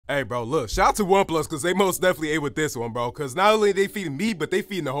Hey, bro, look, shout out to OnePlus because they most definitely ate with this one, bro. Because not only they feeding me, but they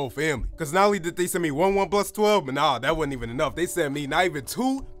feeding the whole family. Because not only did they send me one OnePlus 12, but nah, that wasn't even enough. They sent me not even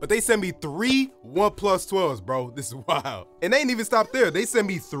two, but they sent me 3 OnePlus 12s, bro. This is wild. And they ain't even stopped there. They sent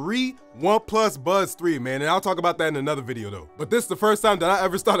me 3 OnePlus Buds 3, man. And I'll talk about that in another video, though. But this is the first time that I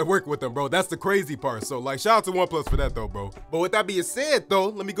ever started working with them, bro. That's the crazy part. So, like, shout out to OnePlus for that, though, bro. But with that being said, though,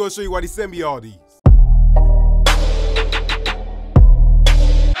 let me go show you why they sent me all these.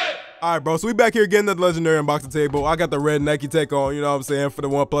 All right, bro, so we back here getting the legendary unboxing table. I got the red Nike Tech on, you know what I'm saying, for the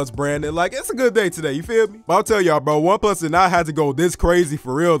OnePlus brand. And, like, it's a good day today, you feel me? But I'll tell y'all, bro, OnePlus did not have to go this crazy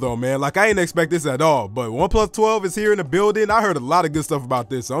for real, though, man. Like, I didn't expect this at all. But OnePlus 12 is here in the building. I heard a lot of good stuff about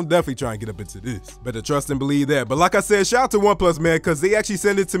this, so I'm definitely trying to get up into this. Better trust and believe that. But like I said, shout out to OnePlus, man, because they actually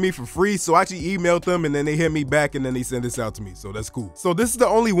sent it to me for free. So I actually emailed them, and then they hit me back, and then they sent this out to me. So that's cool. So this is the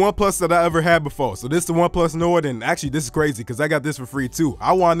only OnePlus that I ever had before. So this is the OnePlus Nord, and actually, this is crazy, because I got this for free, too.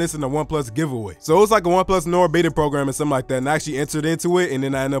 I won this in the OnePlus giveaway. So it was like a OnePlus Nord beta program and something like that, and I actually entered into it, and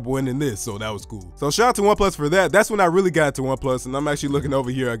then I ended up winning this, so that was cool. So shout out to OnePlus for that. That's when I really got into OnePlus, and I'm actually looking over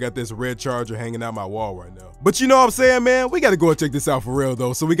here. I got this red charger hanging out my wall right now. But you know what I'm saying, man? We got to go and check this out for real,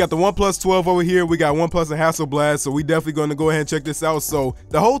 though. So we got the OnePlus 12 over here. We got OnePlus and Hasselblad, so we definitely going to go ahead and check this out. So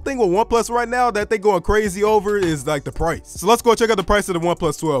the whole thing with OnePlus right now that they going crazy over is like the price. So let's go check out the price of the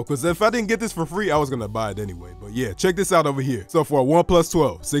OnePlus 12, because if I didn't get this for free, I was going to buy it anyway. But yeah, check this out over here. So for a OnePlus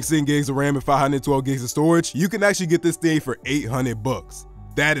 12, 16 gigs of RAM and 512 gigs of storage, you can actually get this thing for 800 bucks.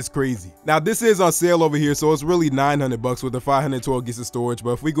 That is crazy. Now this is on sale over here, so it's really 900 bucks with the 512 gigs of storage,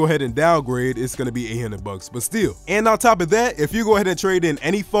 but if we go ahead and downgrade, it's gonna be 800 bucks, but still. And on top of that, if you go ahead and trade in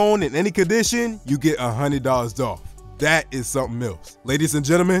any phone in any condition, you get $100 off. That is something else. Ladies and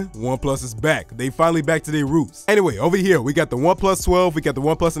gentlemen, OnePlus is back. They finally back to their roots. Anyway, over here, we got the OnePlus 12, we got the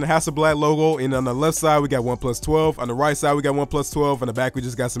OnePlus and the Hasselblad logo, and on the left side, we got OnePlus 12. On the right side, we got OnePlus 12. On the back, we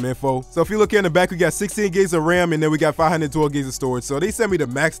just got some info. So if you look here in the back, we got 16 gigs of RAM, and then we got 512 gigs of storage. So they sent me the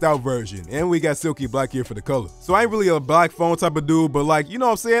maxed out version, and we got silky black here for the color. So I ain't really a black phone type of dude, but like, you know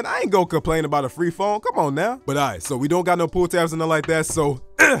what I'm saying? I ain't gonna complain about a free phone. Come on now. But all right, so we don't got no pull tabs and nothing like that, so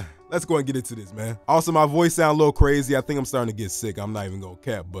let's go and get into this, man. Also, my voice sound a little crazy. I think I'm starting to get sick. I'm not even gonna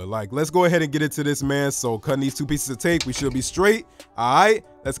cap, but like, let's go ahead and get into this, man. So cutting these 2 pieces of tape, we should be straight. All right,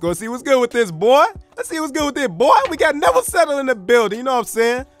 let's go see what's good with this, boy. Let's see what's good with this, boy. We got Never Settle in the building. You know what I'm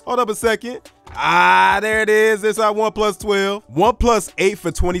saying? Hold up a second. Ah, there it is. This is our OnePlus 12. OnePlus 8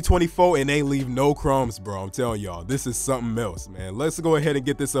 for 2024, and they leave no crumbs, bro. I'm telling y'all, this is something else, man. Let's go ahead and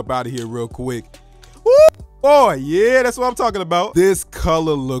get this up out of here real quick. Woo! Oh, yeah, that's what I'm talking about. This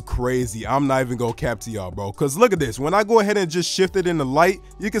color look crazy. I'm not even gonna cap to y'all, bro, because look at this. When I go ahead and just shift it in the light,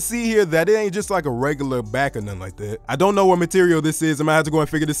 you can see here that it ain't just like a regular back or nothing like that. I don't know what material this is. I might have to go and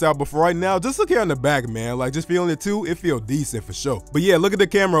figure this out, but for right now, just look here on the back, man. Like, just feeling it too, it feel decent for sure. But yeah, look at the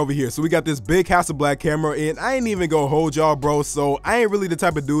camera over here. So we got this big Hasselblad camera, and I ain't even gonna hold y'all, bro. So I ain't really the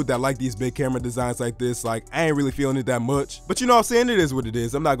type of dude that like these big camera designs like this. Like, I ain't really feeling it that much. But you know what I'm saying? It is what it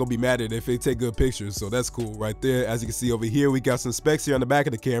is. I'm not gonna be mad at it if they take good pictures, so that's cool right there. As you can see over here, we got some specs here on the back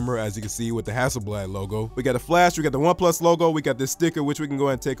of the camera, as you can see with the Hasselblad logo. We got a flash, we got the OnePlus logo, we got this sticker, which we can go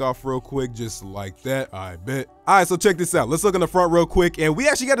ahead and take off real quick, just like that, I bet. All right, so check this out. Let's look in the front real quick, and we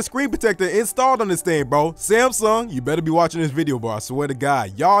actually got a screen protector installed on this thing, bro. Samsung, you better be watching this video, bro. I swear to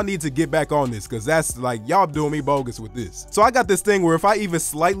God, y'all need to get back on this, because that's like, y'all doing me bogus with this. So I got this thing where if I even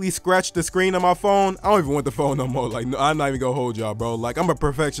slightly scratch the screen on my phone, I don't even want the phone no more. Like, no, I'm not even gonna hold y'all, bro. Like, I'm a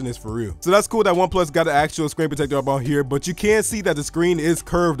perfectionist for real. So that's cool that OnePlus got an actual screen protector up on here, but you can see that the screen is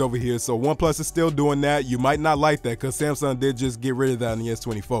curved over here, so OnePlus is still doing that. You might not like that, because Samsung did just get rid of that in the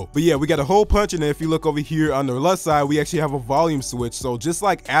S24. But yeah, we got a hole punch, and then if you look over here on the left side, we actually have a volume switch. So just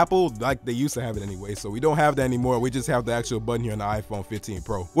like Apple, like they used to have it anyway, so we don't have that anymore. We just have the actual button here on the iPhone 15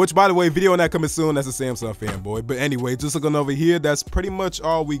 Pro, which, by the way, video on that coming soon. That's a Samsung fanboy. But anyway, just looking over here, that's pretty much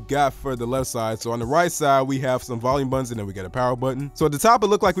all we got for the left side. So on the right side, we have some volume buttons, and then we got a power button. So at the top, it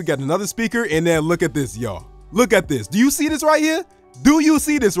looked like we got another speaker, and then look at this, y'all. Look at this. Do you see this right here? Do you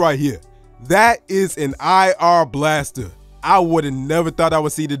see this right here? That is an IR blaster. I would have never thought I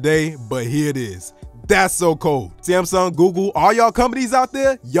would see today, but here it is. That's so cold. Samsung, Google, all y'all companies out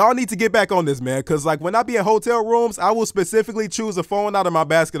there, y'all need to get back on this, man. Because like when I be in hotel rooms, I will specifically choose a phone out of my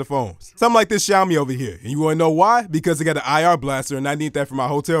basket of phones. Something like this Xiaomi over here. And you want to know why? Because it got an IR blaster, and I need that for my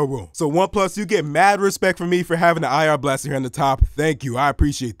hotel room. So OnePlus, you get mad respect from me for having the IR blaster here on the top. Thank you. I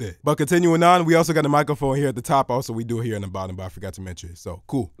appreciate that. But continuing on, we also got the microphone here at the top. Also, we do it here on the bottom, but I forgot to mention it. So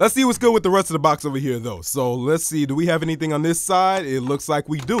cool. Let's see what's good with the rest of the box over here, though. So let's see. Do we have anything on this side? It looks like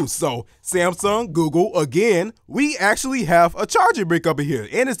we do. So Samsung, Google, table, again, we actually have a charging brick up in here.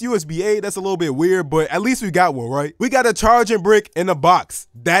 And it's USB-A, that's a little bit weird, but at least we got one, right? We got a charging brick in a box.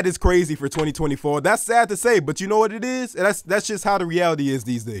 That is crazy for 2024. That's sad to say, but you know what it is? That's just how the reality is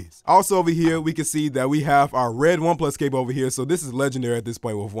these days. Also over here, we can see that we have our red OnePlus cable over here. So this is legendary at this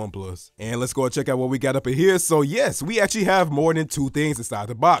point with OnePlus. And let's go and check out what we got up in here. So yes, we actually have more than 2 things inside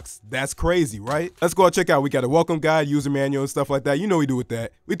the box. That's crazy, right? Let's go and check out. We got a welcome guide, user manual, and stuff like that. You know we do with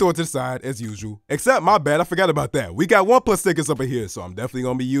that. We throw it to the side as usual. Except, my bad, I forgot about that. We got OnePlus stickers up in here, so I'm definitely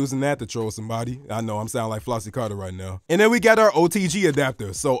gonna be using that to troll somebody. I know I'm sounding like Flossie Carter right now. And then we got our OTG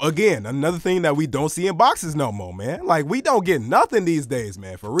adapter. So again, another thing that we don't see in boxes no more, man. Like, we don't get nothing these days,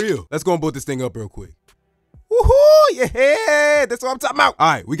 man, for real. Let's go and boot this thing up real quick. Woohoo! Yeah, that's what I'm talking about.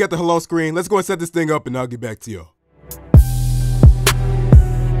 All right, we got the hello screen. Let's go and set this thing up and I'll get back to y'all.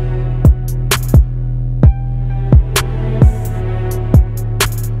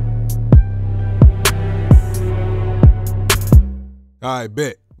 All right,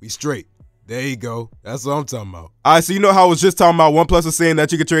 bet. We straight. There you go. That's what I'm talking about. All right, so you know how I was just talking about OnePlus was saying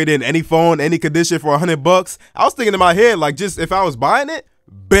that you could trade in any phone, any condition for $100? I was thinking in my head, like, just if I was buying it,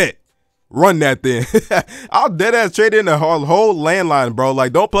 bet. Run that thing. I'll dead ass trade in a whole landline, bro.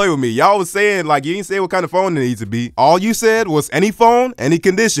 Like, don't play with me. Y'all was saying, like, you ain't say what kind of phone it needs to be. All you said was any phone, any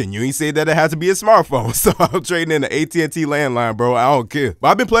condition. You ain't say that it has to be a smartphone. So I'm trading in an AT&T landline, bro. I don't care. But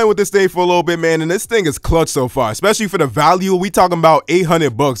I've been playing with this thing for a little bit, man, and this thing is clutch so far, especially for the value. We talking about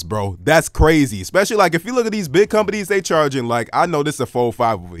 $800, bro. That's crazy. Especially, like, if you look at these big companies, they charging, like, I know this is a Fold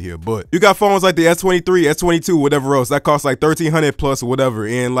 5 over here, but you got phones like the S23, S22, whatever else. That costs like $1,300 plus or whatever.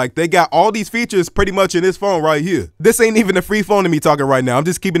 And, like, they got all these features pretty much in this phone right here. This ain't even a free phone to me talking right now. I'm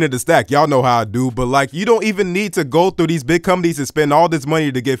just keeping it a stack. Y'all know how I do, but like, you don't even need to go through these big companies and spend all this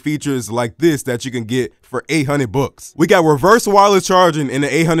money to get features like this that you can get for $800. We got reverse wireless charging in an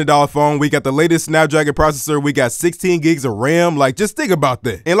 $800 phone. We got the latest Snapdragon processor. We got 16 gigs of RAM. Like, just think about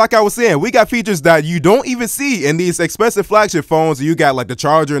that. And like I was saying, we got features that you don't even see in these expensive flagship phones. You got like the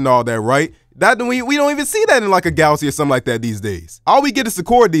charger and all that, right? That we don't even see that in like a Galaxy or something like that these days. All we get is the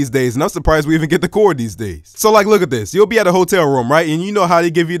cord these days, and I'm surprised we even get the cord these days. So like, look at this. You'll be at a hotel room, right? And you know how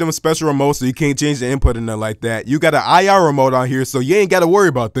they give you them special remotes so you can't change the input and nothing like that. You got an IR remote on here, so you ain't got to worry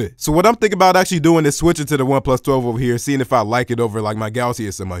about that. So what I'm thinking about actually doing is switching to the OnePlus 12 over here, seeing if I like it over like my Galaxy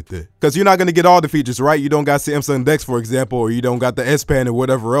or something like that. Because you're not going to get all the features, right? You don't got Samsung Dex, for example, or you don't got the S Pen or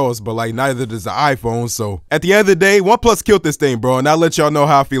whatever else, but like neither does the iPhone. So at the end of the day, OnePlus killed this thing, bro, and I'll let y'all know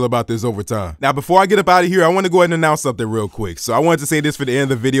how I feel about this over time. Now, before I get up out of here, I want to go ahead and announce something real quick. So I wanted to say this for the end of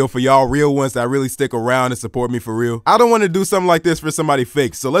the video for y'all real ones that really stick around and support me for real. I don't want to do something like this for somebody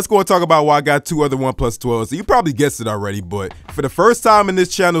fake. So let's go and talk about why I got 2 other OnePlus 12s. So you probably guessed it already, but for the first time in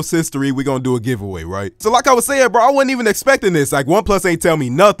this channel's history, we're going to do a giveaway, right? So like I was saying, bro, I wasn't even expecting this. Like, OnePlus ain't tell me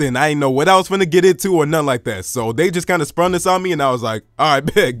nothing. I ain't know what I was finna get into or nothing like that. So they just kind of sprung this on me and I was like, all right,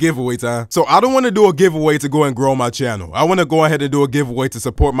 bet, giveaway time. So I don't want to do a giveaway to go and grow my channel. I want to go ahead and do a giveaway to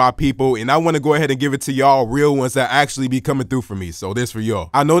support my people, and I want to go ahead and give it to y'all real ones that actually be coming through for me. So this for y'all.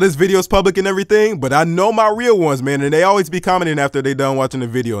 I know this video is public and everything, but I know my real ones, man, and they always be commenting after they done watching the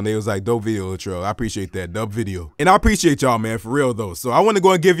video, and they was like, dope video, Latrell. I appreciate that, dope video. And I appreciate y'all, man, for real though. So I want to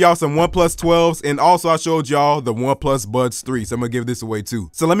go and give y'all some OnePlus 12s, and also I showed y'all the OnePlus Buds 3, so I'm gonna give this away too.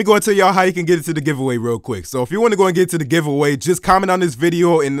 So let me go and tell y'all how you can get into the giveaway real quick. So if you want to go and get to the giveaway, just comment on this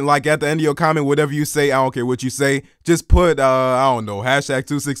video, and like at the end of your comment, whatever you say, I don't care what you say, just put I don't know, hashtag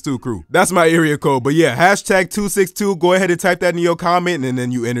 262 crew. That's my area code. But yeah, hashtag 262. Go ahead and type that in your comment, and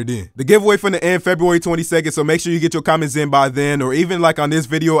then you entered in. The giveaway from the end February 22nd. So make sure you get your comments in by then, or even like on this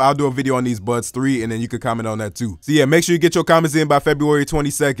video, I'll do a video on these Buds 3, and then you can comment on that too. So yeah, make sure you get your comments in by February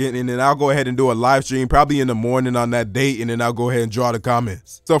 22nd, and then I'll go ahead and do a live stream probably in the morning on that date, and then I'll go ahead and draw the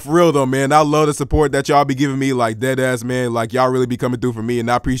comments. So for real though, man, I love the support that y'all be giving me, like dead ass, man. Like y'all really be coming through for me, and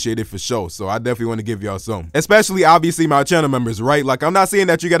I appreciate it for sure. So I definitely want to give y'all some, especially obviously my channel members, right? Like I'm not saying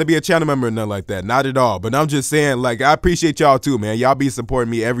that you got to be a channel member or nothing like that, not at all, but I'm just saying, like, I appreciate y'all too, man. Y'all be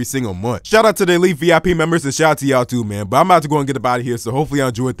supporting me every single month. Shout out to the Elite VIP members, and shout out to y'all too, man. But I'm about to go and get up out of here, so hopefully y'all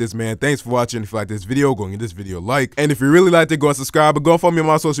enjoyed this, man. Thanks for watching. If you like this video, go and give this video a like, and if you really liked it, go and subscribe, but go and follow me on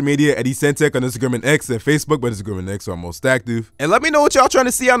my social media at eCentech on Instagram and X, and Facebook, but Instagram and X are most active. And let me know what y'all trying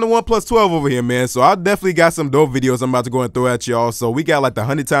to see on the OnePlus 12 over here, man. So I definitely got some dope videos I'm about to go and throw at y'all. So we got like the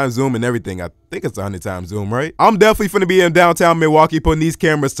 100x zoom and everything. I think it's 100x zoom, right? I'm definitely finna be in downtown Milwaukee putting these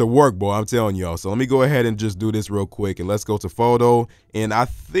cameras to work, boy. I'm telling y'all. So let me go ahead and just do this real quick, and let's go to photo. And I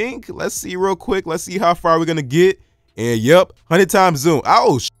think, let's see real quick. Let's see how far we're gonna get. And yep, 100x zoom.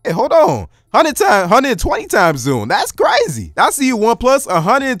 Oh shit, hold on. 120 times zoom. That's crazy. I see you OnePlus,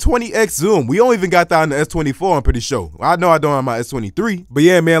 120x zoom. We don't even got that on the S24, I'm pretty sure. I know I don't on my S23. But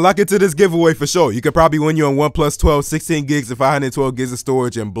yeah, man, lock into this giveaway for sure. You could probably win you on OnePlus 12, 16 gigs and 512 gigs of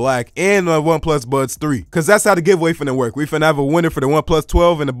storage in black, and a OnePlus Buds 3. Cause that's how the giveaway finna work. We finna have a winner for the OnePlus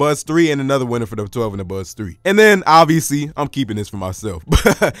 12 and the Buds 3, and another winner for the 12 and the Buds 3. And then obviously, I'm keeping this for myself.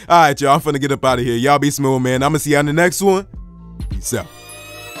 Alright, y'all, I'm finna get up out of here. Y'all be smooth, man. I'm gonna see y'all in the next one. Peace out.